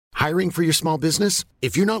Hiring for your small business?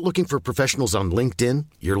 If you're not looking for professionals on LinkedIn,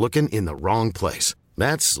 you're looking in the wrong place.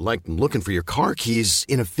 That's like looking for your car keys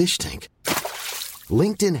in a fish tank.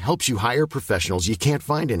 LinkedIn helps you hire professionals you can't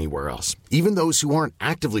find anywhere else, even those who aren't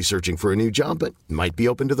actively searching for a new job but might be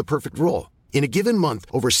open to the perfect role. In a given month,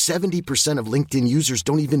 over 70% of LinkedIn users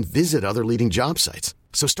don't even visit other leading job sites.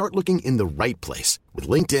 So start looking in the right place. With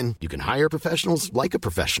LinkedIn, you can hire professionals like a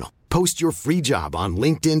professional. Post your free job on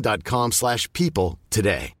linkedin.com/people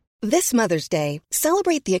today. This Mother's Day,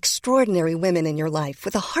 celebrate the extraordinary women in your life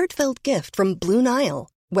with a heartfelt gift from Blue Nile.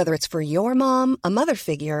 Whether it's for your mom, a mother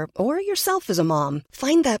figure, or yourself as a mom,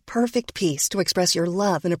 find that perfect piece to express your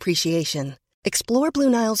love and appreciation. Explore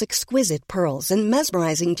Blue Nile's exquisite pearls and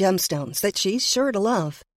mesmerizing gemstones that she's sure to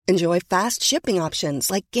love. Enjoy fast shipping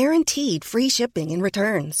options like guaranteed free shipping and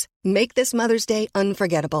returns. Make this Mother's Day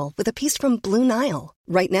unforgettable with a piece from Blue Nile.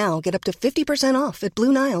 Right now, get up to 50% off at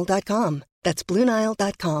BlueNile.com. That's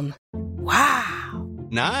BlueNile.com. Wow.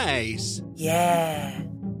 Nice. Yeah.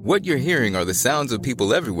 What you're hearing are the sounds of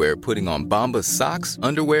people everywhere putting on Bombas socks,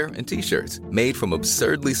 underwear, and T-shirts made from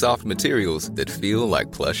absurdly soft materials that feel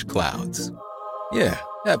like plush clouds. Yeah,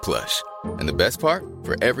 that plush. And the best part?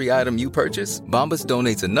 For every item you purchase, Bombas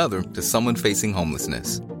donates another to someone facing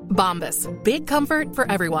homelessness. Bombas. Big comfort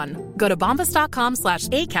for everyone. Go to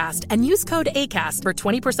bombas.com/ACAST and use code ACAST for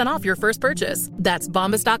 20% off your first purchase. That's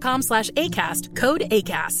bombas.com/ACAST. Code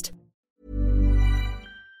ACAST.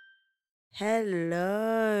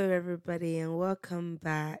 Hello, everybody, and welcome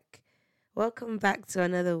back. Welcome back to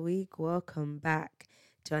another week. Welcome back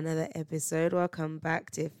to another episode. Welcome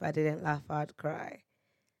back to If I Didn't Laugh, I'd Cry.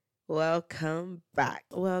 Welcome back.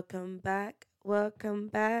 Welcome back. Welcome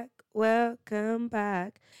back. Welcome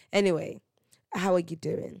back. Anyway, how are you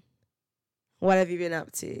doing? What have you been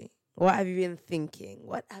up to? What have you been thinking?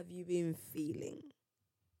 What have you been feeling?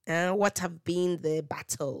 What have been the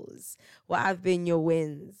battles? What have been your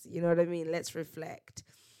wins? You know what I mean? Let's reflect.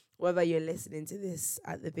 Whether you're listening to this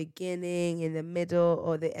at the beginning, in the middle,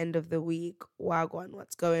 or the end of the week, wagwan,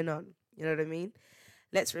 what's going on? You know what I mean?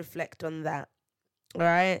 Let's reflect on that. All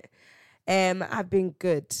right? I've been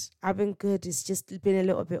good. It's just been a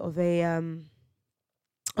little bit of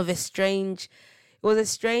a strange, it was a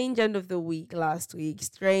strange end of the week last week.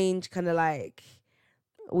 Strange kind of like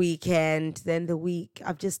weekend. Then the week,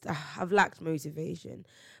 I've lacked motivation.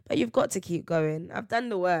 But you've got to keep going. I've done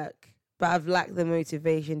the work, but I've lacked the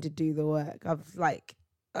motivation to do the work.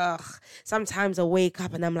 Sometimes I wake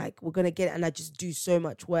up and I'm like, we're going to get it. And I just do so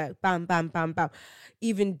much work. Bam, bam, bam, bam.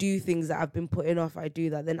 Even do things that I've been putting off, I do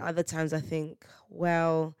that. Then other times I think,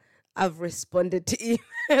 well, I've responded to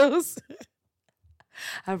emails.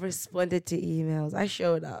 I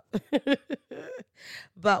showed up.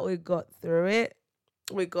 But we got through it.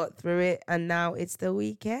 And now it's the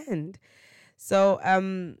weekend. So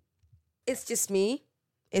it's just me.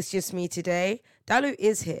 It's just me today. Dalu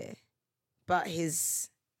is here, but it's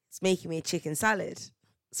making me a chicken salad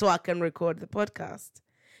so I can record the podcast.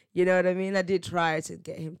 You know what I mean? I did try to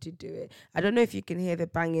get him to do it. I don't know if you can hear the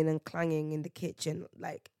banging and clanging in the kitchen.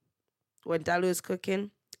 Like when Dalu is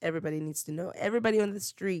cooking, everybody needs to know. Everybody on the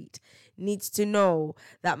street needs to know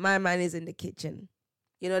that my man is in the kitchen.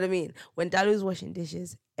 You know what I mean? When Dalu's washing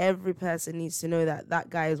dishes, every person needs to know that that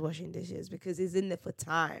guy is washing dishes because he's in there for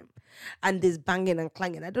time. And there's banging and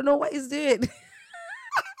clanging. I don't know what he's doing.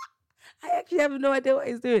 I actually have no idea what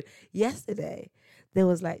he's doing. Yesterday, there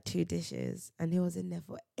was like 2 dishes and he was in there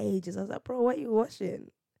for ages. I was like, bro, what are you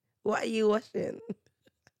washing?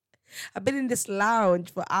 I've been in this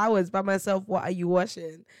lounge for hours by myself. What are you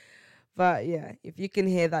washing? But yeah, if you can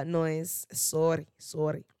hear that noise, sorry.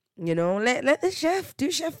 You know, let the chef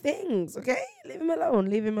do chef things, okay? Leave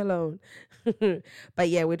him alone. But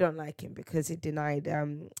yeah, we don't like him because he declined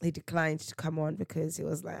to come on because he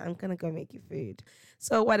was like, I'm going to go make you food.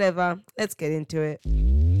 So whatever, let's get into it.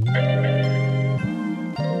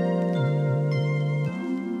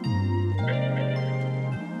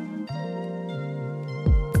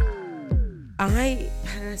 I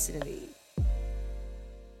personally,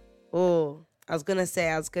 I was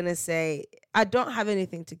gonna say, I don't have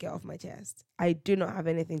anything to get off my chest. I do not have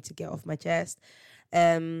anything to get off my chest.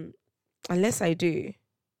 Unless I do.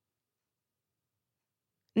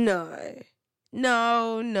 No.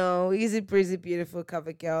 Easy breezy, beautiful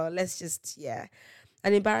cover girl. Let's just, yeah.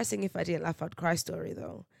 An embarrassing If I Didn't Laugh, I'd Cry story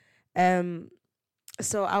though.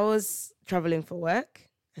 So I was traveling for work.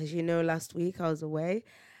 As you know, last week I was away.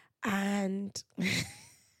 And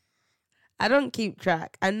I don't keep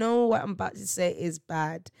track. I know what I'm about to say is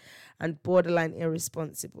bad and borderline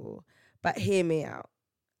irresponsible, but hear me out.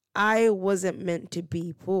 I wasn't meant to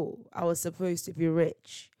be poor. I was supposed to be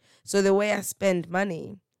rich. So the way I spend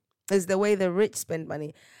money It's the way the rich spend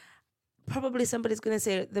money. Probably somebody's going to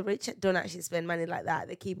say the rich don't actually spend money like that.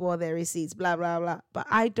 They keep all their receipts, blah, blah, blah. But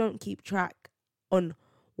I don't keep track on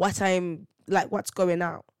what's going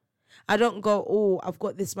out. I don't go, oh, I've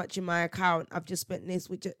got this much in my account, I've just spent this.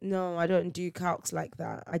 No, I don't do calcs like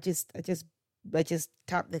that. I just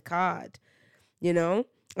tap the card, you know.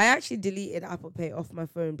 I actually deleted Apple Pay off my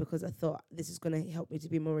phone because I thought this is going to help me to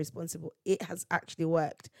be more responsible. It has actually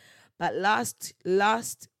worked. But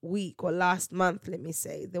last week or last month, let me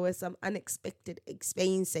say, there were some unexpected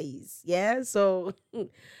expenses. Yeah. So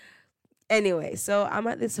anyway, so I'm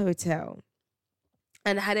at this hotel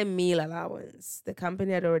and I had a meal allowance. The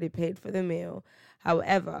company had already paid for the meal.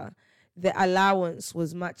 However, the allowance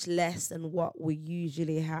was much less than what we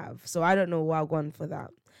usually have. So I don't know why I gone for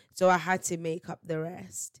that. So I had to make up the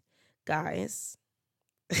rest. Guys,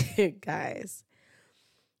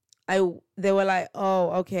 they were like, oh,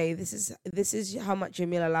 okay, this is how much your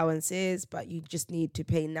meal allowance is, but you just need to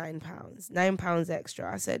pay £9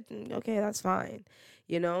 extra. I said, okay, that's fine.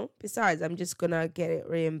 You know, besides, I'm just going to get it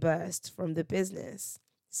reimbursed from the business.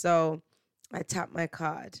 So I tap my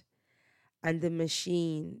card and the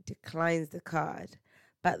machine declines the card.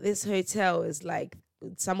 But this hotel is like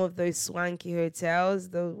some of those swanky hotels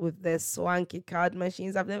with their swanky card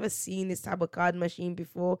machines. I've never seen this type of card machine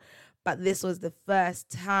before, but this was the first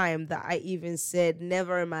time that I even said,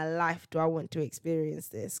 never in my life do I want to experience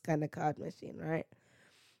this kind of card machine, right?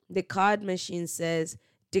 The card machine says,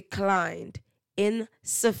 declined,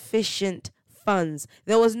 insufficient funds.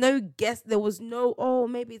 There was no guess. There was no, oh,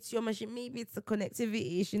 maybe it's your machine. Maybe it's the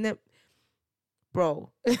connectivity issue. Bro.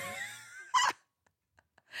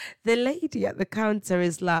 The lady at the counter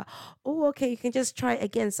is like, oh, okay, you can just try it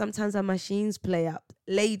again. Sometimes our machines play up.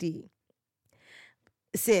 Lady,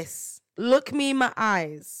 sis, look me in my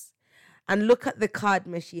eyes and look at the card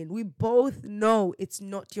machine. We both know it's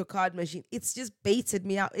not your card machine. It's just baited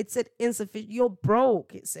me out. It said insufficient. You're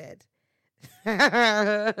broke, it said.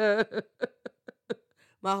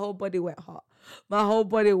 My whole body went hot.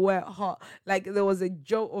 Like there was a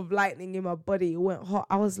jolt of lightning in my body. It went hot.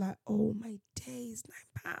 I was like, oh my days,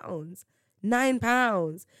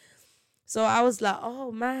 £9. So I was like,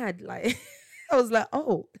 oh, mad. Like, I was like,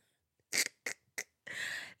 oh,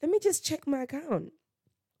 let me just check my account.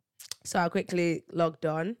 So I quickly logged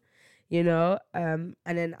on, you know, and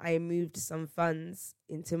then I moved some funds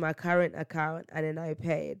into my current account and then I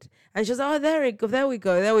paid. And she was like, oh, there we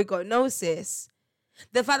go. No, sis.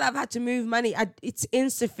 The fact that I've had to move money, it's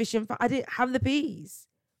insufficient. I didn't have the peas.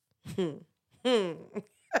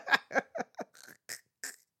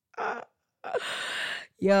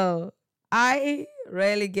 Yo, I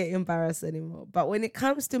rarely get embarrassed anymore. But when it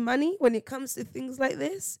comes to money, when it comes to things like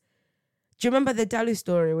this, do you remember the Dalu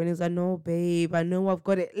story when he was like, no, babe, I know I've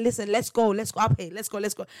got it. Listen, let's go. I'll pay. Let's go.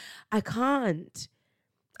 I can't.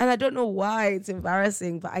 And I don't know why it's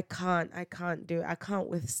embarrassing, but I can't do it. I can't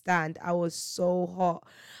withstand. I was so hot,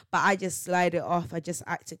 but I just slide it off. I just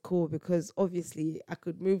acted cool because obviously I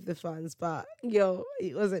could move the funds, but yo,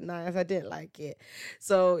 it wasn't nice. I didn't like it.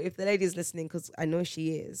 So if the lady's listening, because I know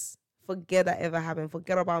she is, forget that ever happened.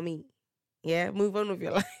 Forget about me. Yeah, move on with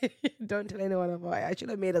your life. Don't tell anyone about it. I should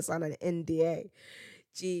have made us sign an NDA.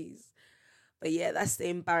 Jeez. But yeah, that's the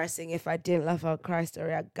embarrassing if I didn't laugh out cry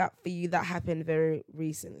story I got for you that happened very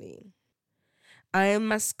recently. I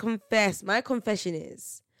must confess, my confession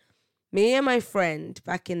is, me and my friend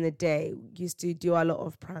back in the day used to do a lot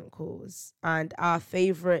of prank calls, and our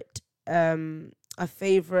favorite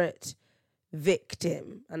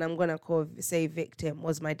victim, and I'm gonna say victim,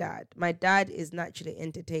 was my dad. My dad is naturally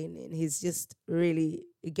entertaining. He's just really,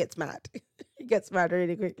 he gets mad. He gets mad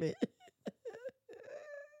really quickly.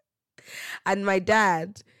 And my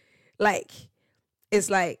dad, like, it's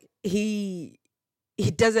like he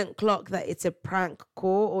doesn't clock that it's a prank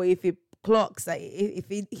call, or if he clocks that, if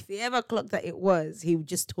he ever clocked that it was, he would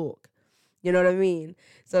just talk. You know what I mean?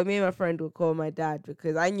 So me and my friend would call my dad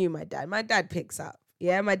because I knew my dad. My dad picks up.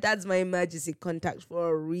 Yeah, my dad's my emergency contact for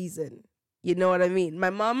a reason. You know what I mean? My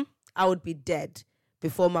mom, I would be dead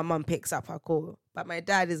before my mom picks up her call. But my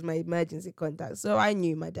dad is my emergency contact. So I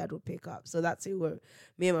knew my dad would pick up. So that's who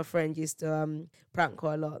me and my friend used to prank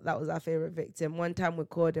call a lot. That was our favorite victim. One time we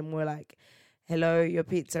called him, we're like, hello, your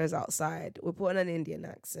pizza is outside. We put on an Indian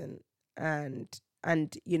accent.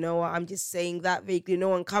 And you know what? I'm just saying that vaguely. No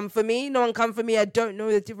one come for me. I don't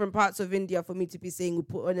know the different parts of India for me to be saying we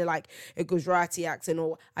put on a Gujarati accent,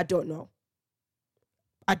 or I don't know.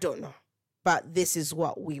 But this is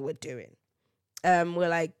what we were doing. We're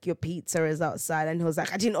like, your pizza is outside. And he was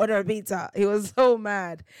like, I didn't order a pizza. He was so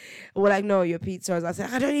mad. We're like, no, your pizza is outside.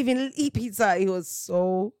 I don't even eat pizza. He was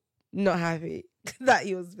so not happy. that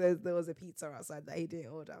there was a pizza outside that he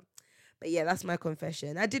didn't order. But yeah, that's my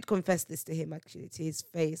confession. I did confess this to him, actually, to his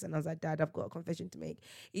face. And I was like, Dad, I've got a confession to make.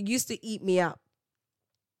 It used to eat me up.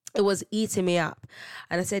 It was eating me up.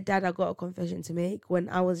 And I said, Dad, I got a confession to make. When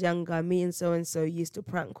I was younger, me and so-and-so used to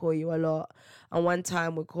prank call you a lot. And one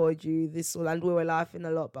time we called you this, and we were laughing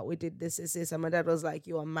a lot, but we did this. And my dad was like,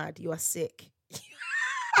 you are mad. You are sick.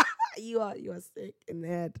 you are sick in the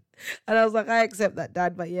head. And I was like, I accept that,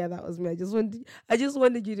 Dad. But yeah, that was me. I just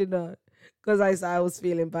wanted you to know. Because I was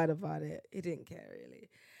feeling bad about it. He didn't care, really.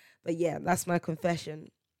 But yeah, that's my confession.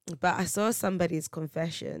 But I saw somebody's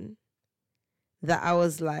confession that I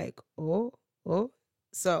was like, oh.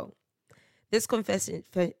 So this confession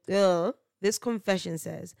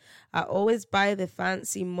says, I always buy the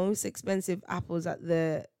fancy, most expensive apples at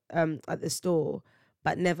the store,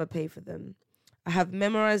 but never pay for them. I have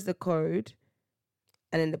memorized the code,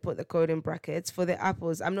 and then they put the code in brackets for the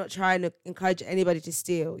apples. I'm not trying to encourage anybody to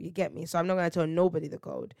steal, you get me? So I'm not going to tell nobody the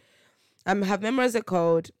code. I have memorized the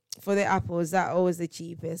code for the apples that are always the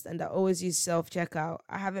cheapest, and I always use self-checkout.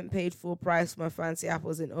 I haven't paid full price for my fancy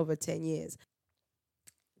apples in over 10 years.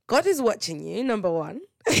 God is watching you, number one.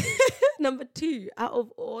 Number two, out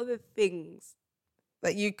of all the things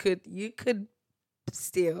that you could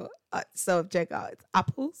steal at self-checkout, it's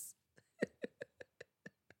apples.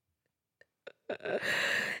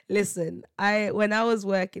 Listen, when I was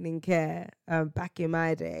working in care back in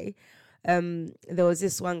my day, there was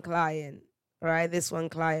this one client, right? This one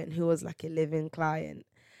client who was like a living client.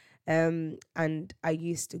 And I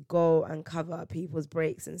used to go and cover people's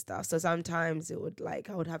breaks and stuff. So sometimes I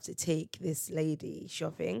would have to take this lady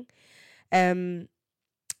shopping. And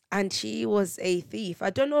she was a thief. I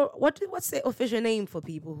don't know, what's the official name for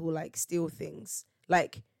people who like steal things?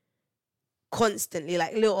 Like constantly,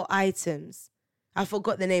 like little items. I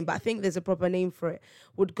forgot the name, but I think there's a proper name for it.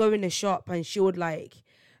 Would go in a shop and she would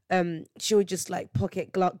just like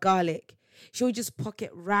pocket garlic. She would just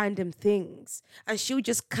pocket random things and she would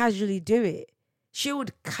just casually do it. She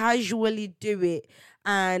would casually do it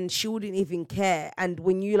and she wouldn't even care. And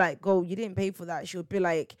when you like go, you didn't pay for that, she would be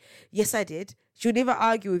like, yes, I did. She would never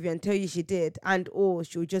argue with you and tell you she did. Or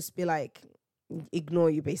she would just be like, ignore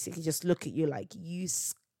you, basically, just look at you like, you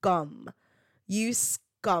scum. You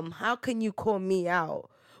scum. How can you call me out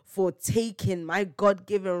for taking my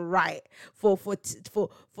God-given right, for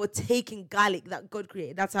taking garlic that God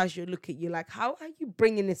created? That's how she'll look at you like, how are you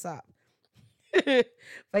bringing this up?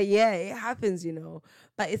 But yeah, it happens, you know.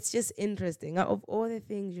 But it's just interesting. Out of all the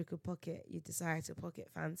things you could pocket, you decide to pocket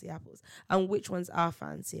fancy apples. And which ones are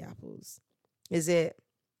fancy apples? Is it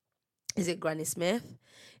Granny Smith?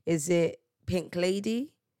 Is it Pink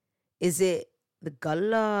Lady? Is it the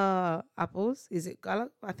Gala apples? Is it Gala?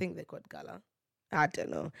 I think they're called Gala. I don't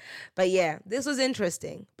know. But yeah, this was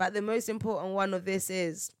interesting. But the most important one of this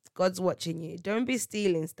is God's watching you. Don't be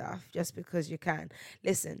stealing stuff just because you can.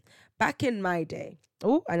 Listen, back in my day,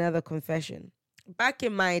 another confession. Back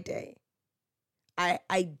in my day,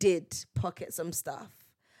 I did pocket some stuff.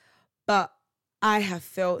 But I have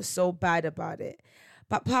felt so bad about it.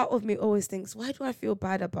 But part of me always thinks, why do I feel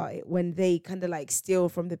bad about it when they kind of like steal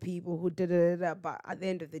from the people who da-da-da-da? But at the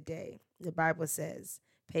end of the day, the Bible says,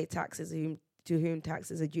 pay taxes to whom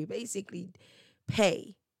taxes are due. Basically,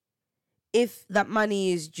 pay. If that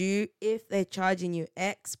money is due, if they're charging you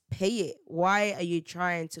X, pay it. Why are you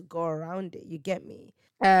trying to go around it? You get me?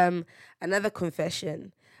 Another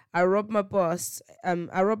confession. I rob my boss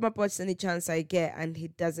any chance I get, and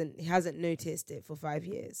he hasn't noticed it for 5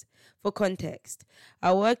 years. For context,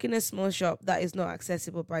 I work in a small shop that is not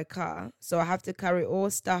accessible by car, so I have to carry all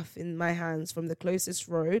stuff in my hands from the closest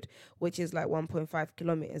road, which is like 1.5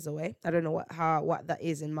 kilometers away. I don't know what that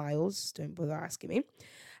is in miles. Don't bother asking me.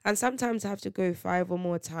 And sometimes I have to go 5 or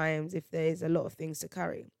more times if there is a lot of things to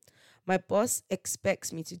carry. My boss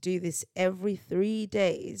expects me to do this every 3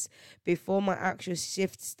 days before my actual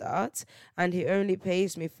shift starts, and he only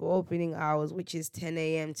pays me for opening hours, which is 10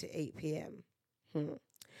 a.m. to 8 p.m.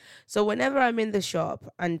 So whenever I'm in the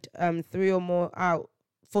shop and 3 or more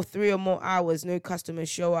hours, no customers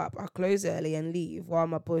show up, I close early and leave while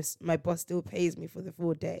my boss still pays me for the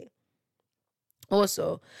full day.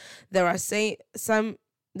 Also, there are same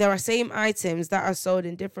items that are sold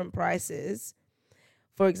in different prices.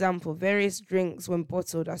 For example, various drinks when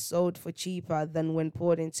bottled are sold for cheaper than when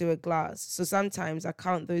poured into a glass. So sometimes I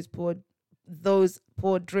count those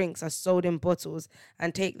poured drinks are sold in bottles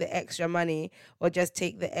and take the extra money, or just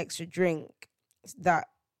take the extra drink that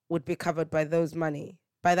would be covered by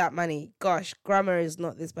that money. Gosh, grammar is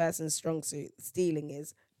not this person's strong suit. Stealing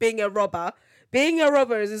is. Being a robber, Being a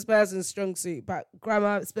robber is this person's strong suit, but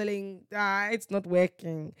grammar, spelling, it's not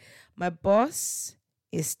working. My boss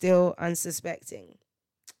is still unsuspecting.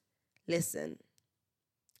 Listen,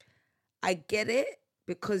 I get it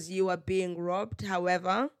because you are being robbed.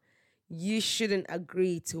 However, you shouldn't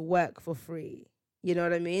agree to work for free. You know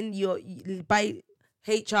what I mean? You're by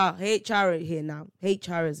HR here now.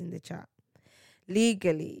 HR is in the chat.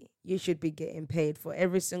 Legally, you should be getting paid for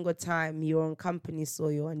every single time you're on company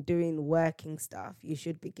soil and doing working stuff. You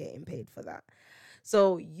should be getting paid for that.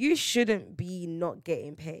 So you shouldn't be not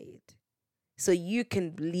getting paid. So you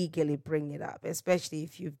can legally bring it up, especially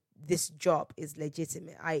if this job is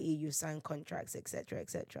legitimate, i.e. you sign contracts, etc.,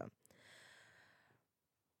 etc.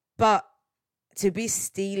 But to be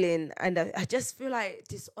stealing, and I just feel like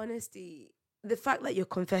dishonesty, the fact that you're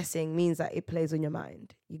confessing means that it plays on your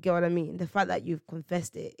mind. You get what I mean? The fact that you've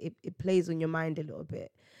confessed it plays on your mind a little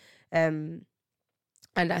bit. And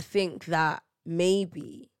I think that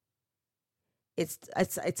maybe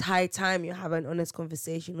it's high time you have an honest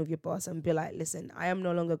conversation with your boss and be like, listen, I am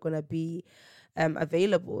no longer going to be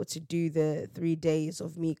available to do the 3 days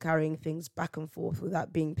of me carrying things back and forth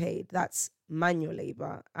without being paid. That's manual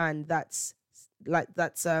labor, and that's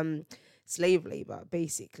slave labor.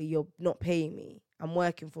 Basically, you're not paying me. I'm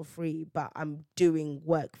working for free, but I'm doing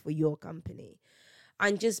work for your company.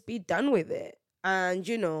 And just be done with it. And,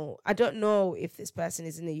 I don't know if this person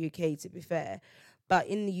is in the UK, to be fair, but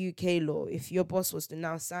in the UK law, if your boss was to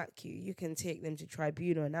now sack you, you can take them to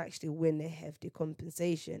tribunal and actually win a hefty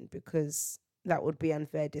compensation, because that would be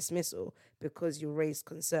unfair dismissal because you raised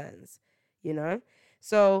concerns,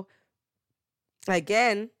 So,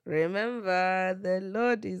 again, remember, the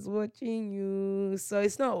Lord is watching you. So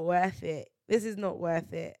it's not worth it. This is not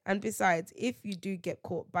worth it. And besides, if you do get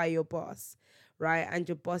caught by your boss, right, and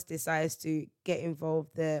your boss decides to get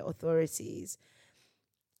involved, the authorities,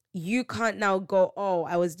 you can't now go, oh,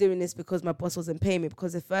 I was doing this because my boss wasn't paying me.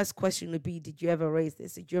 Because the first question would be, did you ever raise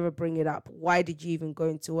this? Did you ever bring it up? Why did you even go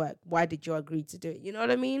into work? Why did you agree to do it? You know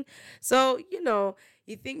what I mean? So,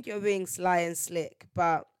 you think you're being sly and slick,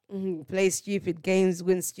 but play stupid games,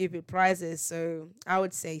 win stupid prizes. So I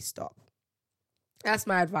would say stop. That's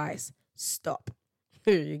my advice. Stop.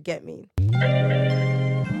 You get me?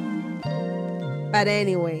 But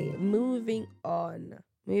anyway, moving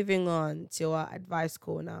on to our advice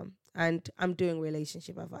corner. And I'm doing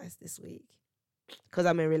relationship advice this week because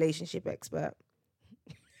I'm a relationship expert.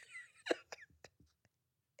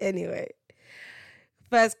 Anyway,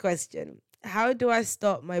 first question. How do I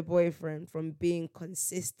stop my boyfriend from being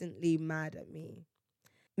consistently mad at me?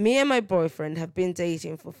 Me and my boyfriend have been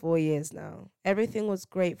dating for 4 years now. Everything was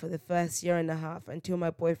great for the first year and a half until my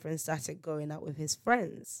boyfriend started going out with his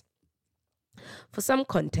friends. For some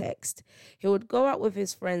context, he would go out with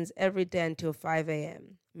his friends every day until 5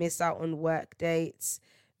 a.m., miss out on work, dates,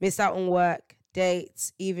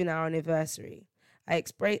 even our anniversary. I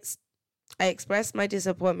expressed my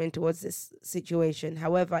disappointment towards this situation.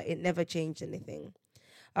 However, it never changed anything.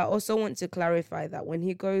 I also want to clarify that when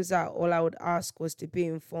he goes out, all I would ask was to be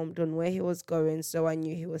informed on where he was going so I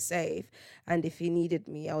knew he was safe. And if he needed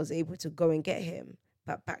me, I was able to go and get him.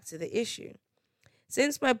 But back to the issue.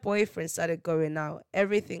 Since my boyfriend started going out,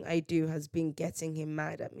 everything I do has been getting him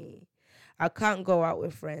mad at me. I can't go out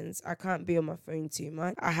with friends. I can't be on my phone too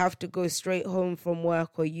much. I have to go straight home from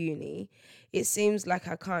work or uni. It seems like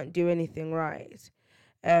I can't do anything right.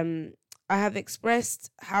 I have expressed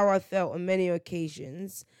how I felt on many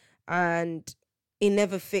occasions, and it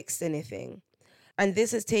never fixed anything. And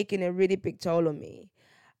this has taken a really big toll on me.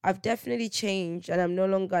 I've definitely changed, and I'm no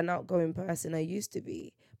longer an outgoing person I used to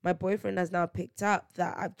be. My boyfriend has now picked up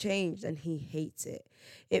that I've changed and he hates it.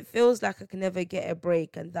 It feels like I can never get a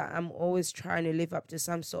break and that I'm always trying to live up to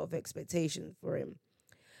some sort of expectation for him.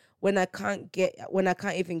 When I can't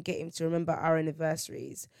even get him to remember our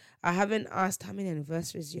anniversaries. I haven't asked how many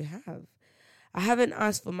anniversaries you have. I haven't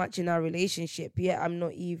asked for much in our relationship, yet I'm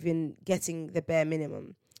not even getting the bare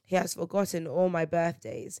minimum. He has forgotten all my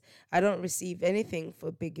birthdays. I don't receive anything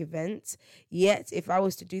for big events. Yet, if I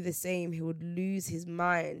was to do the same, he would lose his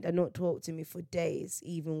mind and not talk to me for days,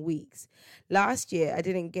 even weeks. Last year, I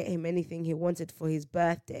didn't get him anything he wanted for his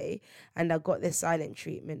birthday, and I got the silent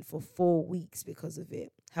treatment for 4 weeks because of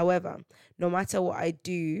it. However, no matter what I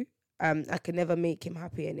do, I can never make him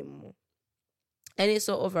happy anymore. Any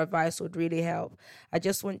sort of advice would really help. I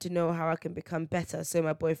just want to know how I can become better so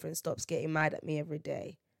my boyfriend stops getting mad at me every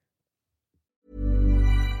day.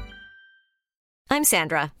 I'm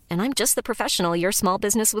Sandra, and I'm just the professional your small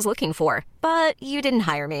business was looking for. But you didn't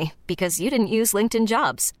hire me because you didn't use LinkedIn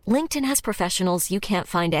Jobs. LinkedIn has professionals you can't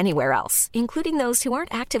find anywhere else, including those who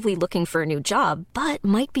aren't actively looking for a new job, but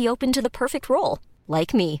might be open to the perfect role,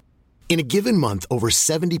 like me. In a given month, over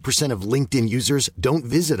 70% of LinkedIn users don't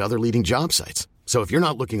visit other leading job sites. So if you're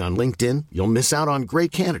not looking on LinkedIn, you'll miss out on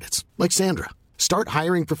great candidates like Sandra. Start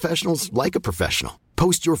hiring professionals like a professional.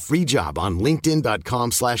 Post your free job on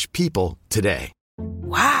linkedin.com/people today.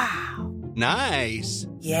 Wow. Nice.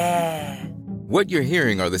 Yeah. What you're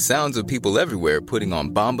hearing are the sounds of people everywhere putting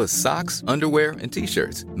on Bombas socks, underwear, and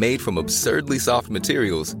T-shirts made from absurdly soft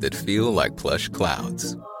materials that feel like plush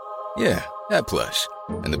clouds. Yeah, that plush.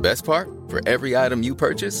 And the best part? For every item you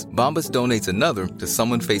purchase, Bombas donates another to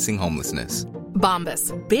someone facing homelessness.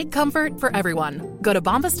 Bombas. Big comfort for everyone. Go to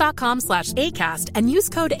bombas.com/ACAST and use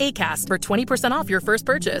code ACAST for 20% off your first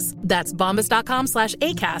purchase. That's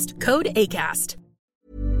bombas.com/ACAST. Code ACAST.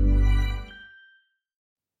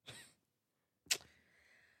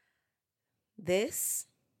 This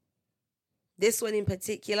one in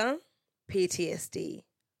particular, PTSD.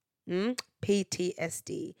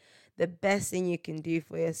 PTSD. The best thing you can do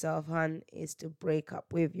for yourself, hun, is to break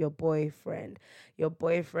up with your boyfriend. Your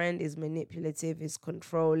boyfriend is manipulative, is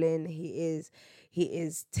controlling. He is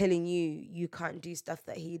telling you can't do stuff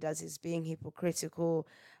that he does. He's being hypocritical.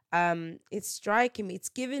 It's striking me. It's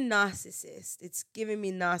giving narcissist. It's giving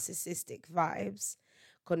me narcissistic vibes,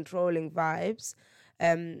 controlling vibes,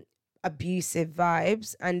 abusive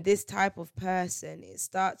vibes. And this type of person, it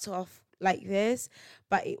starts off like this,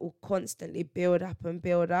 but it will constantly build up and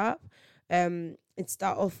build up. It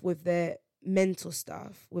start off with the mental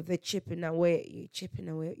stuff, with the chipping away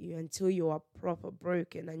at you until you are proper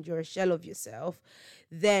broken and you're a shell of yourself.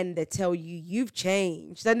 Then they tell you you've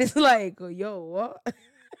changed, and it's like, yo, what?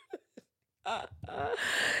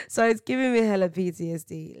 So it's giving me hella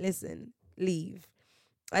PTSD. Listen, leave.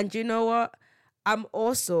 And you know what? I'm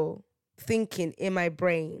also thinking in my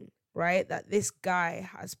brain, right, that this guy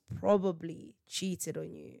has probably cheated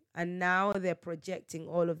on you, and now they're projecting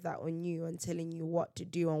all of that on you and telling you what to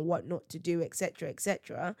do and what not to do,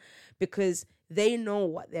 etc., because they know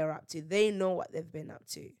what they're up to. They know what they've been up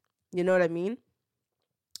to. You know what I mean?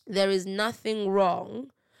 There is nothing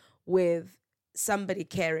wrong with somebody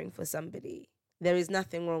caring for somebody. There is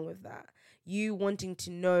nothing wrong with that. You wanting to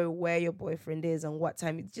know where your boyfriend is and what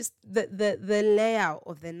time. It's just the layout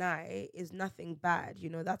of the night is nothing bad. You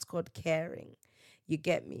know, that's called caring. You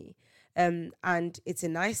get me? And it's a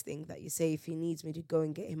nice thing that you say, if he needs me to go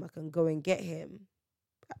and get him, I can go and get him.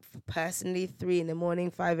 Personally, 3 a.m,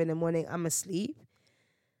 5 a.m, I'm asleep.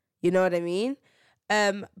 You know what I mean?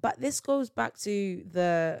 But this goes back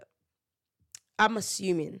to I'm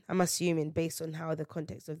assuming based on how the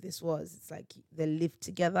context of this was, it's like they lived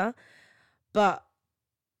together. But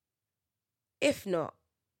if not,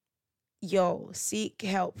 seek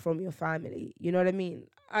help from your family. You know what I mean?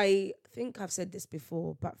 I think I've said this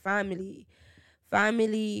before, but family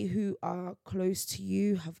who are close to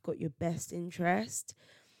you, have got your best interest.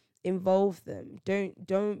 Involve them.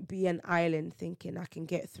 Don't be an island thinking I can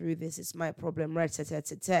get through this. It's my problem.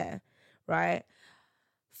 Right?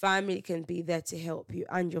 Family can be there to help you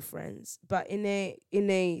and your friends. But in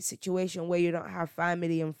a situation where you don't have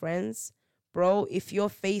family and friends, bro, if you're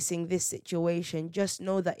facing this situation, just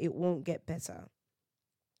know that it won't get better.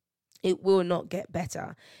 It will not get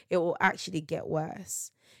better. It will actually get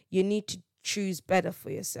worse. You need to choose better for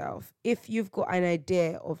yourself. If you've got an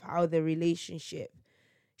idea of how the relationship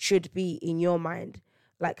should be in your mind,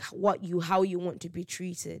 like how you want to be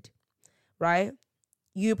treated, right?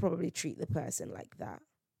 You probably treat the person like that.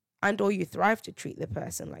 And or you thrive to treat the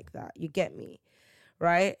person like that. You get me,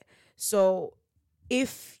 right? So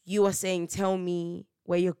if you are saying, tell me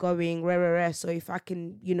where you're going, so if I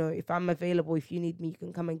can, if I'm available, if you need me, you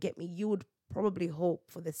can come and get me, you would probably hope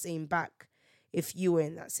for the same back if you were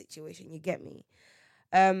in that situation. You get me?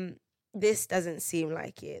 This doesn't seem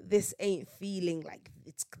like it. This ain't feeling like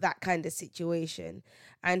it's that kind of situation.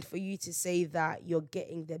 And for you to say that you're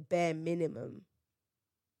getting the bare minimum,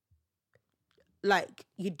 like,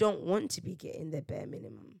 you don't want to be getting the bare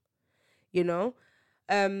minimum,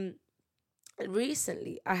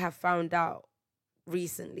 Recently, I have found out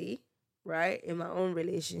right, in my own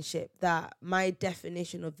relationship, that my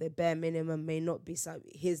definition of the bare minimum may not be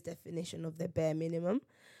his definition of the bare minimum.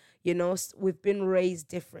 We've been raised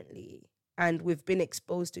differently and we've been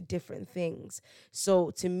exposed to different things.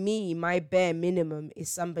 So to me, my bare minimum is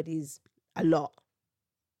somebody's a lot.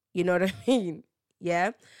 You know what I mean?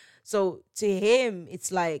 Yeah. So to him,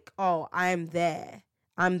 it's like, oh, I'm there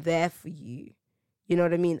for you. You know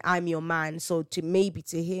what I mean? I'm your man. So to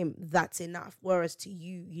him, that's enough. Whereas to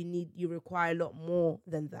you, you require a lot more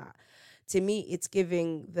than that. To me, it's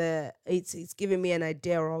giving me an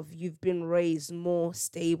idea of you've been raised more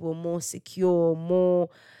stable, more secure, more,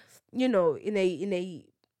 in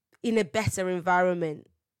a better environment,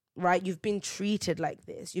 right? You've been treated like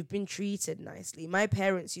this. You've been treated nicely. My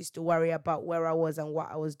parents used to worry about where I was and what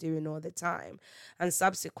I was doing all the time. And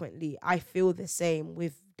subsequently, I feel the same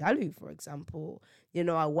with Dalu, for example.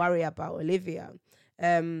 I worry about Olivia.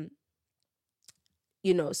 So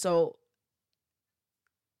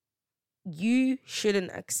you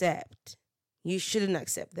shouldn't accept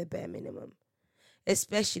the bare minimum.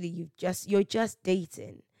 Especially you're just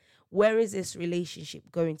dating. Where is this relationship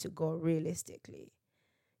going to go realistically?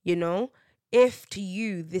 If to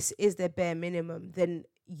you this is the bare minimum, then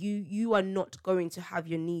you are not going to have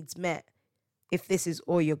your needs met. If this is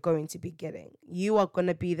all you're going to be getting, you are going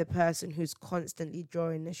to be the person who's constantly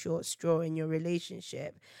drawing the short straw in your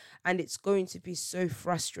relationship. And it's going to be so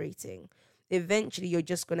frustrating. Eventually, you're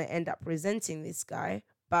just going to end up resenting this guy.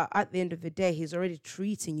 But at the end of the day, he's already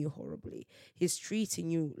treating you horribly. He's treating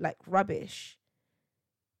you like rubbish.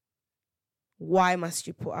 Why must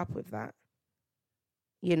you put up with that?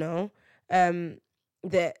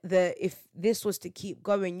 If this was to keep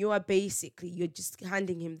going, you're just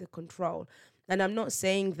handing him the control. And I'm not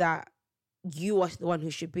saying that you are the one who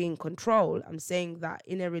should be in control. I'm saying that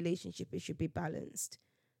in a relationship, it should be balanced.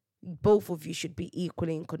 Both of you should be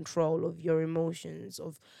equally in control of your emotions,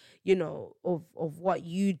 of what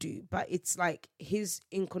you do. But it's like he's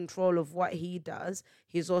in control of what he does.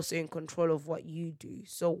 He's also in control of what you do.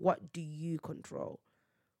 So what do you control?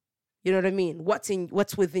 You know what I mean?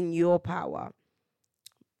 What's within your power?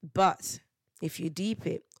 But if you deep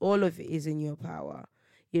it, all of it is in your power.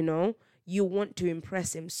 You want to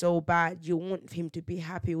impress him so bad. You want him to be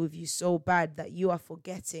happy with you so bad that you are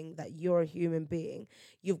forgetting that you're a human being.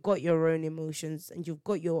 You've got your own emotions and you've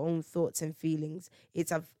got your own thoughts and feelings.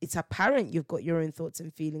 It's apparent you've got your own thoughts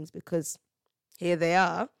and feelings because here they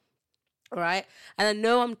are, right? And I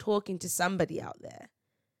know I'm talking to somebody out there.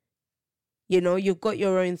 You've got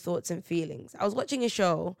your own thoughts and feelings. I was watching a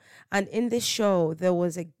show, and in this show, there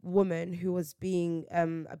was a woman who was being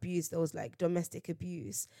abused. There was like domestic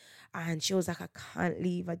abuse. And she was like, I can't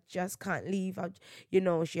leave. I just can't leave.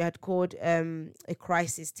 She had called a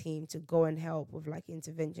crisis team to go and help with like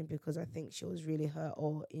intervention because I think she was really hurt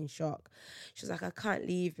or in shock. She was like, I can't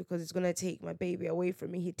leave because it's going to take my baby away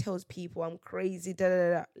from me. He tells people I'm crazy. Da,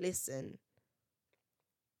 da, da.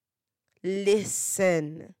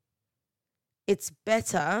 Listen. It's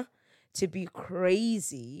better to be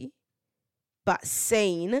crazy but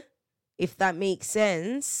sane, if that makes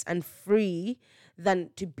sense, and free,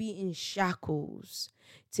 than to be in shackles.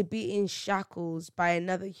 To be in shackles by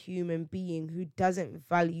another human being who doesn't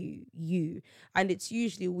value you. And it's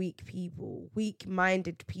usually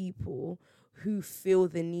weak-minded people who feel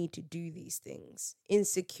the need to do these things.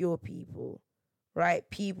 Insecure people. Right?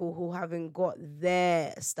 People who haven't got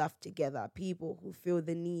their stuff together. People who feel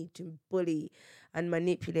the need to bully and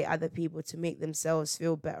manipulate other people to make themselves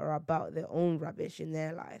feel better about their own rubbish in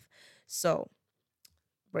their life. So,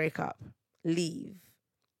 break up. Leave.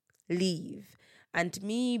 And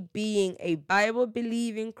me being a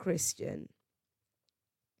Bible-believing Christian,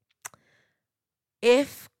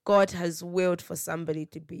 if God has willed for somebody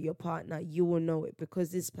to be your partner, you will know it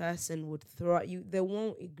because this person would throw at you. They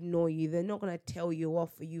won't ignore you. They're not going to tell you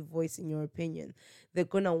off for you voicing your opinion. They're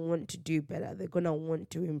going to want to do better. They're going to want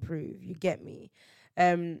to improve. You get me?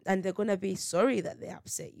 And they're going to be sorry that they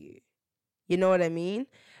upset you. You know what I mean?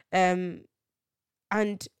 And,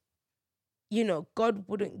 God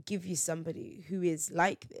wouldn't give you somebody who is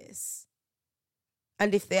like this.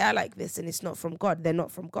 And if they are like this and it's not from God, they're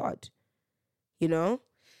not from God.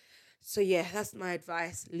 So yeah, that's my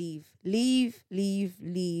advice. Leave,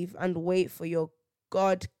 and wait for your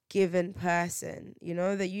God-given person.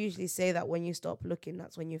 They usually say that when you stop looking,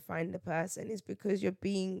 that's when you find the person. It's because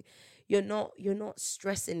you're not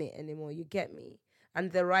stressing it anymore. You get me?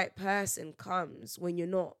 And the right person comes when you're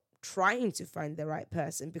not trying to find the right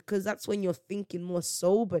person, because that's when you're thinking more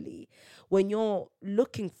soberly. When you're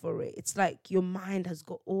looking for it, it's like your mind has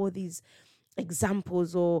got all these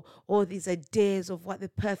examples or all these ideas of what the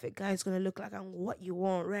perfect guy is going to look like and what you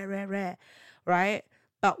want, rare, right?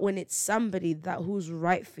 But when it's somebody who's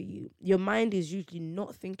right for you, your mind is usually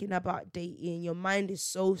not thinking about dating. Your mind is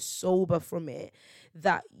so sober from it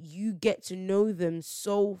that you get to know them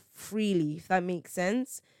so freely, if that makes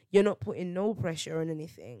sense. You're not putting no pressure on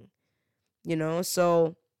anything,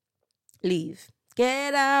 So leave.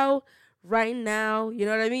 Get out. right now. You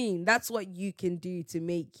know what I mean? That's what you can do to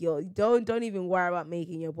make your, don't even worry about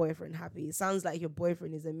making your boyfriend happy. It sounds like your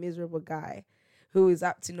boyfriend is a miserable guy who is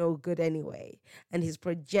up to no good anyway, and he's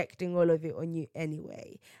projecting all of it on you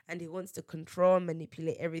anyway, and he wants to control and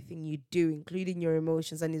manipulate everything you do, including your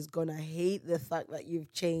emotions, and he's gonna hate the fact that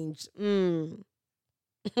you've changed.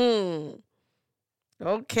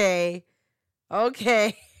 Okay.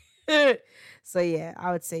 So yeah,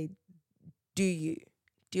 I would say do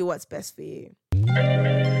what's best for you.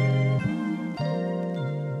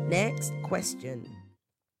 Next question.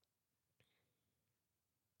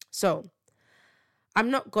 So, I'm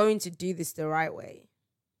not going to do this the right way.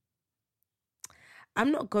 I'm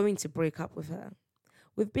not going to break up with her.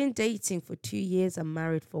 We've been dating for 2 years and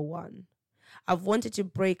married for 1. I've wanted to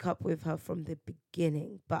break up with her from the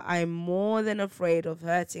beginning, but I'm more than afraid of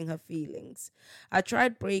hurting her feelings. I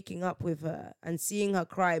tried breaking up with her, and seeing her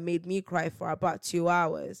cry made me cry for about 2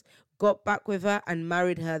 hours. Got back with her and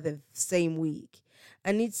married her the same week.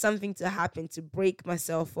 I need something to happen to break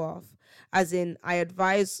myself off. As in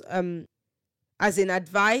advice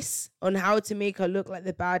on how to make her look like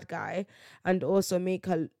the bad guy and also make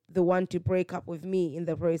her the one to break up with me in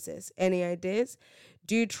the process. Any ideas?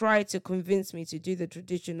 Do try to convince me to do the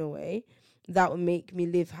traditional way. That will make me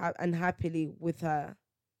live unhappily with her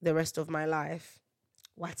the rest of my life.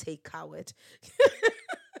 What a coward.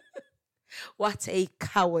 What a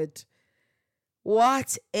coward.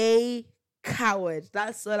 What a coward.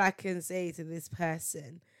 That's all I can say to this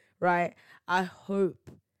person, right? I hope.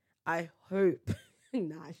 Nah,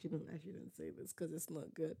 I shouldn't say this because it's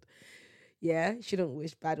not good. Yeah, shouldn't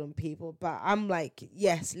wish bad on people. But I'm like,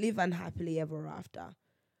 yes, live unhappily ever after.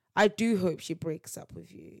 I do hope she breaks up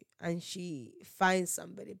with you and she finds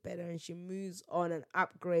somebody better and she moves on and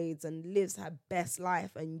upgrades and lives her best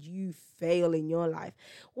life and you fail in your life.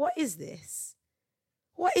 What is this?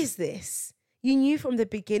 You knew from the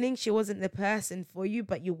beginning she wasn't the person for you,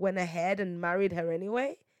 but you went ahead and married her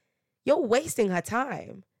anyway? You're wasting her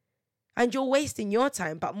time. And you're wasting your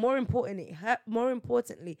time, but more importantly,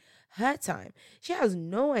 her time. She has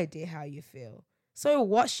no idea how you feel. So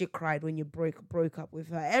what? She cried when you broke up with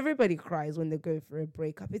her. Everybody cries when they go for a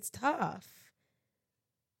breakup. It's tough.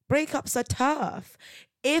 Breakups are tough.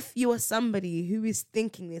 If you are somebody who is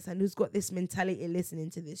thinking this and who's got this mentality listening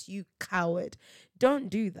to this, you coward, don't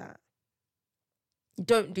do that.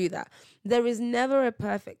 Don't do that. There is never a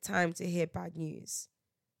perfect time to hear bad news.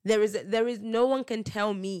 There is no one can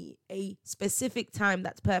tell me a specific time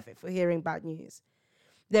that's perfect for hearing bad news.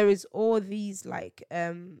 There is all these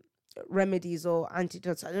remedies or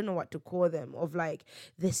antidotes, I don't know what to call them, of like,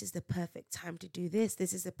 this is the perfect time to do this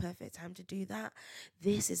is the perfect time to do that,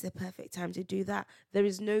 this is the perfect time to do that. There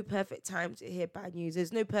is no perfect time to hear bad news.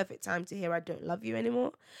 There's no perfect time to hear I don't love you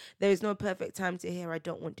anymore. There is no perfect time to hear I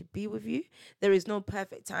don't want to be with you. There is no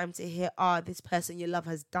perfect time to hear this person you love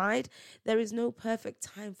has died. There is no perfect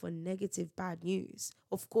time for negative bad news.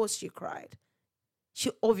 Of course she cried. She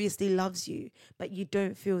obviously loves you, but you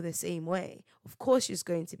don't feel the same way. Of course she's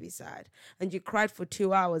going to be sad. And you cried for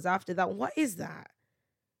 2 hours after that. What is that?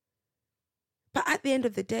 But at the end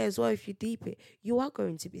of the day as well, if you deep it, you are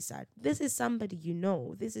going to be sad. This is somebody you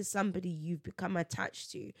know. This is somebody you've become attached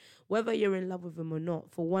to. Whether you're in love with them or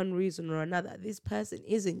not, for one reason or another, this person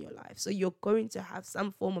is in your life. So you're going to have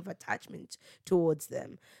some form of attachment towards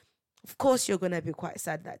them. Of course, you're going to be quite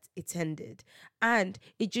sad that it's ended. And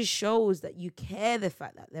it just shows that you care the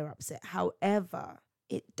fact that they're upset. However,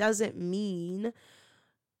 it doesn't mean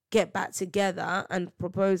get back together and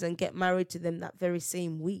propose and get married to them that very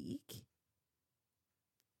same week.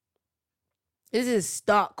 This is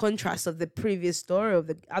stark contrast of the previous story of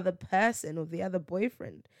the other person, of the other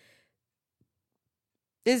boyfriend.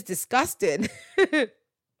 It's disgusting.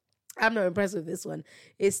 I'm not impressed with this one.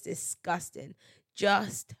 It's disgusting.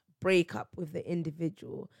 Just break up with the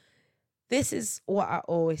individual. This is what I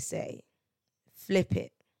always say. Flip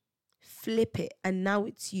it. And now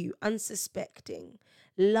it's you, unsuspecting,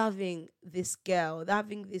 loving this girl,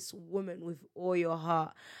 loving this woman with all your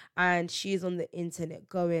heart, and she's on the internet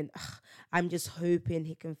going, I'm just hoping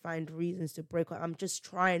he can find reasons to break up. I'm just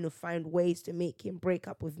trying to find ways to make him break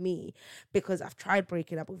up with me because I've tried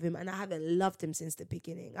breaking up with him and I haven't loved him since the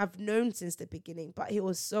beginning. I've known since the beginning, but he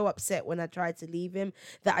was so upset when I tried to leave him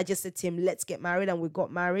that I just said to him, let's get married, and we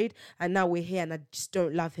got married, and now we're here and I just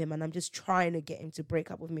don't love him, and I'm just trying to get him to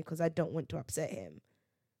break up with me because I don't want to upset him.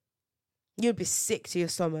 You'd be sick to your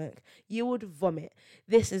stomach. You would vomit.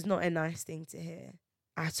 This is not a nice thing to hear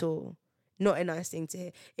at all. Not a nice thing to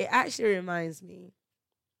hear. It actually reminds me,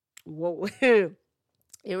 it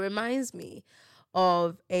reminds me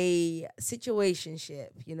of a situationship,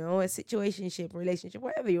 a situationship, relationship,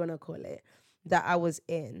 whatever you want to call it, that I was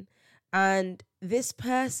in. And this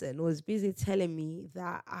person was busy telling me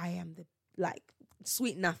that I am the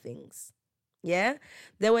sweet nothings. Yeah,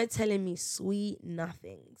 they were telling me sweet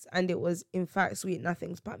nothings, and it was in fact sweet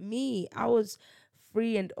nothings. But me, I was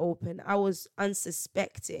free and open. I was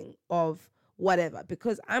unsuspecting of whatever,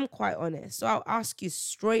 because I'm quite honest. So I'll ask you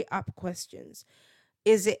straight up questions.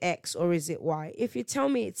 Is it X or is it Y? If you tell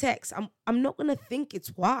me it's X, I'm not gonna think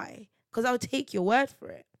it's Y, because I'll take your word for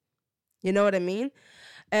it. You know what I mean?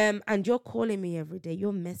 And you're calling me every day.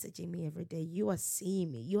 You're messaging me every day. You are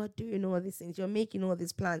seeing me. You are doing all these things. You're making all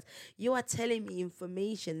these plans. You are telling me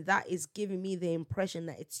information that is giving me the impression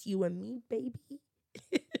that it's you and me, baby.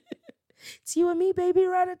 It's you and me, baby,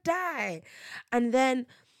 ride or die.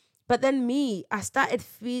 But then me, I started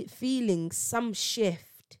feeling some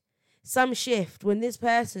shift when this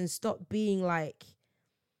person stopped being like,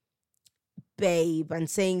 babe, and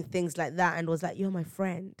saying things like that, and was like, you're my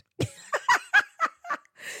friend.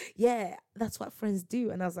 Yeah, that's what friends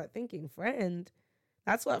do. And I was like thinking, friend,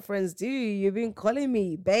 that's what friends do. You've been calling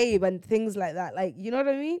me babe and things like that. Like, you know what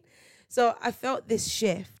I mean? So I felt this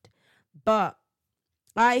shift, but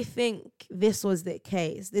I think this was the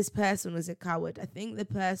case. This person was a coward. I think the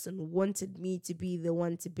person wanted me to be the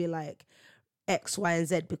one to be like X, Y, and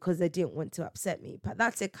Z because they didn't want to upset me. But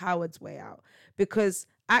that's a coward's way out, because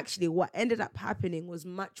actually what ended up happening was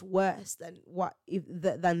much worse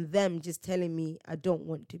than them just telling me, I don't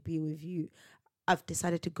want to be with you. I've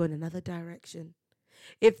decided to go in another direction.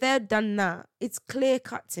 If they'd done that, it's clear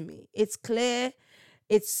cut to me. It's clear.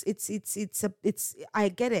 It's I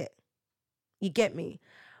get it. You get me?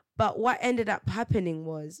 But what ended up happening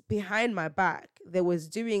was, behind my back, they was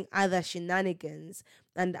doing other shenanigans,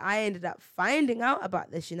 and I ended up finding out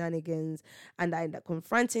about the shenanigans, and I ended up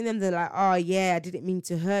confronting them. They're like, oh yeah, I didn't mean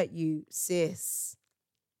to hurt you, sis.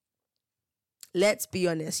 Let's be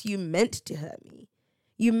honest, you meant to hurt me.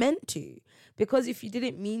 You meant to. Because if you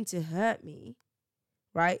didn't mean to hurt me,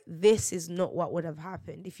 right, this is not what would have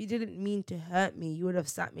happened. If you didn't mean to hurt me, you would have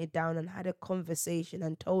sat me down and had a conversation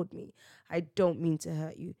and told me, I don't mean to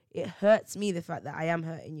hurt you. It hurts me, the fact that I am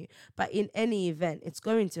hurting you. But in any event, it's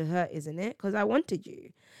going to hurt, isn't it? Because I wanted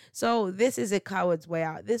you. So this is a coward's way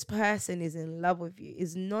out. This person is in love with you,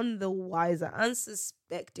 is none the wiser,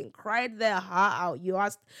 unsuspecting, cried their heart out. You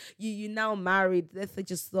asked, you now married. They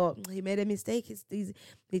just thought, he made a mistake. He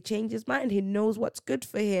changed his mind. He knows what's good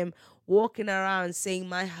for him. Walking around saying,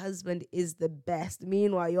 my husband is the best.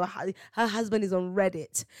 Meanwhile, her husband is on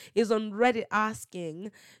Reddit. Is on Reddit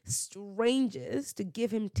asking strangers to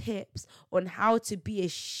give him tips on how to be a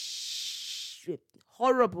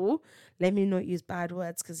horrible, let me not use bad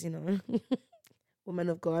words because, woman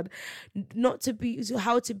of God,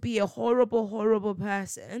 how to be a horrible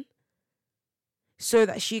person so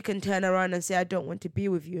that she can turn around and say, I don't want to be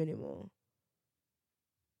with you anymore.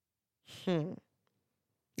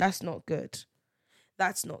 That's not good.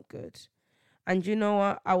 That's not good. And you know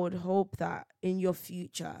what? I would hope that in your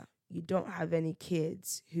future, you don't have any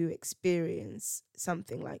kids who experience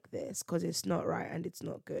something like this, because it's not right and it's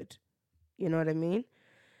not good. You know what I mean?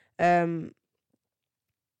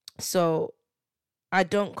 So I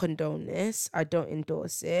don't condone this. I don't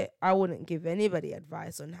endorse it. I wouldn't give anybody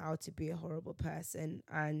advice on how to be a horrible person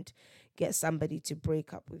and get somebody to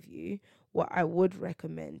break up with you. What I would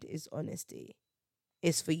recommend is honesty.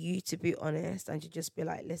 Is for you to be honest and to just be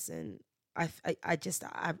like, listen, I've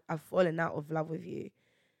fallen out of love with you,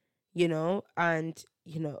 and,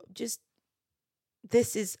 just,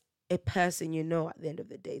 this is a person, at the end of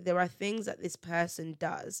the day. There are things that this person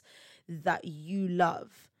does that you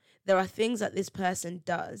love. There are things that this person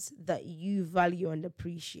does that you value and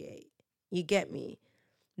appreciate. You get me?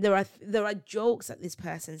 There are jokes that this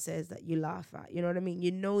person says that you laugh at. You know what I mean?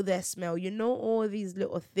 You know their smell. You know all these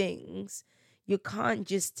little things. You can't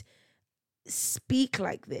just speak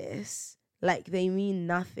like this, like they mean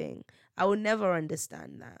nothing. I will never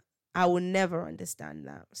understand that.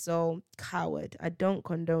 So, coward. I don't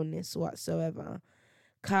condone this whatsoever.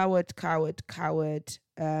 Coward.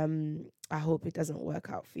 I hope it doesn't work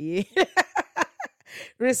out for you.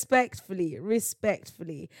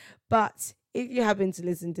 Respectfully. But if you happen to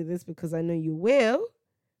listen to this, because I know you will,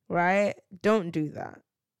 right? Don't do that.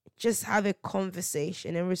 Just have a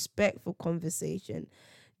conversation, a respectful conversation.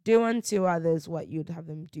 Do unto others what you'd have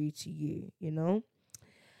them do to you, And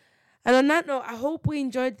on that note, I hope we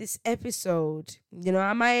enjoyed this episode.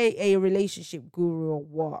 Am I a relationship guru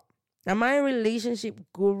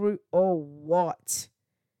or what?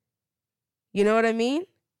 You know what I mean?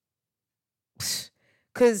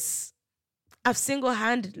 Because I've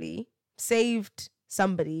single-handedly saved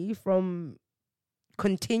somebody from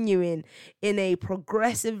continuing in a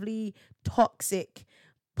progressively toxic,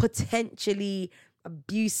 potentially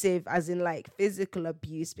abusive, as in like physical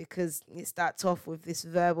abuse, because it starts off with this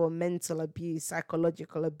verbal, mental abuse,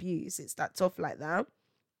 psychological abuse. It starts off like that.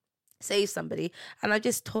 Save somebody, and I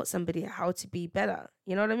just taught somebody how to be better.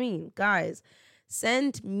 You know what I mean? Guys,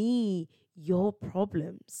 send me your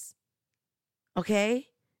problems. Okay?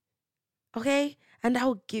 And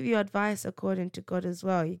I'll give you advice according to God as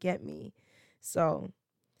well. You get me? So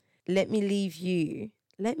let me leave you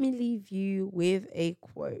with a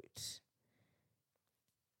quote.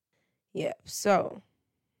 Yep. So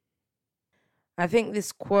I think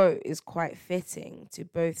this quote is quite fitting to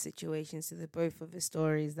both situations, to the both of the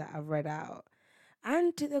stories that I've read out,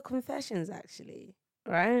 and to the confessions, actually,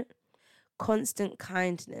 right? Constant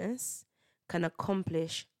kindness can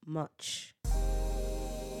accomplish much.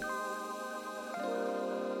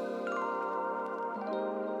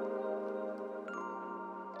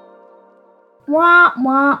 Wah,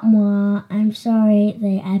 wah, wah. I'm sorry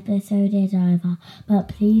the episode is over, but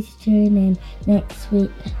please tune in next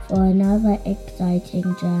week for another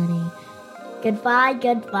exciting journey. Goodbye,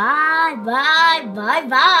 bye,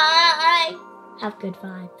 bye. Have good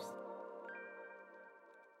vibes.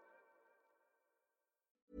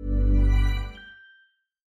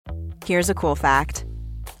 Here's a cool fact.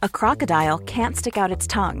 A crocodile can't stick out its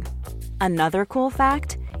tongue. Another cool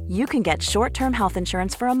fact, you can get short-term health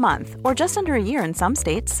insurance for a month or just under a year in some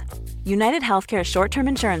states. United Healthcare short-term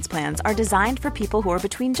insurance plans are designed for people who are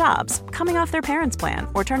between jobs, coming off their parents' plan,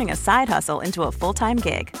 or turning a side hustle into a full-time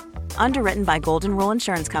gig. Underwritten by Golden Rule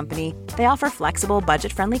Insurance Company, they offer flexible,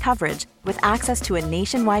 budget-friendly coverage with access to a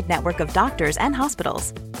nationwide network of doctors and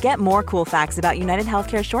hospitals. Get more cool facts about United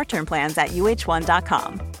Healthcare short-term plans at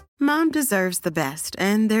uh1.com. Mom deserves the best,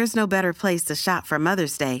 and there's no better place to shop for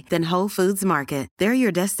Mother's Day than Whole Foods Market. They're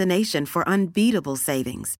your destination for unbeatable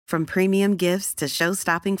savings, from premium gifts to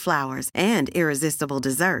show-stopping flowers and irresistible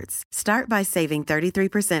desserts. Start by saving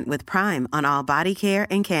 33% with Prime on all body care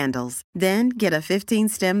and candles. Then get a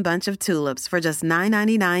 15-stem bunch of tulips for just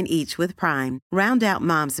 $9.99 each with Prime. Round out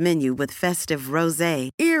Mom's menu with festive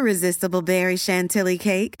rosé, irresistible berry chantilly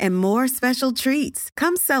cake, and more special treats.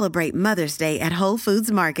 Come celebrate Mother's Day at Whole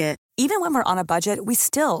Foods Market. Even when we're on a budget, we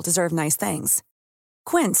still deserve nice things.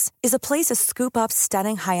 Quince is a place to scoop up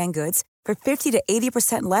stunning high-end goods for 50 to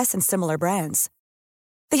 80% less than similar brands.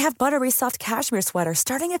 They have buttery soft cashmere sweaters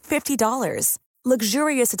starting at $50,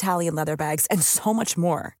 luxurious Italian leather bags, and so much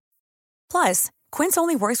more. Plus, Quince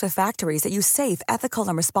only works with factories that use safe, ethical,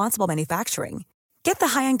 and responsible manufacturing. Get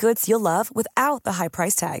the high-end goods you'll love without the high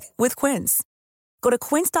price tag with Quince. Go to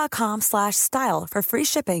quince.com/style for free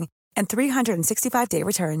shipping and 365-day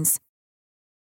returns.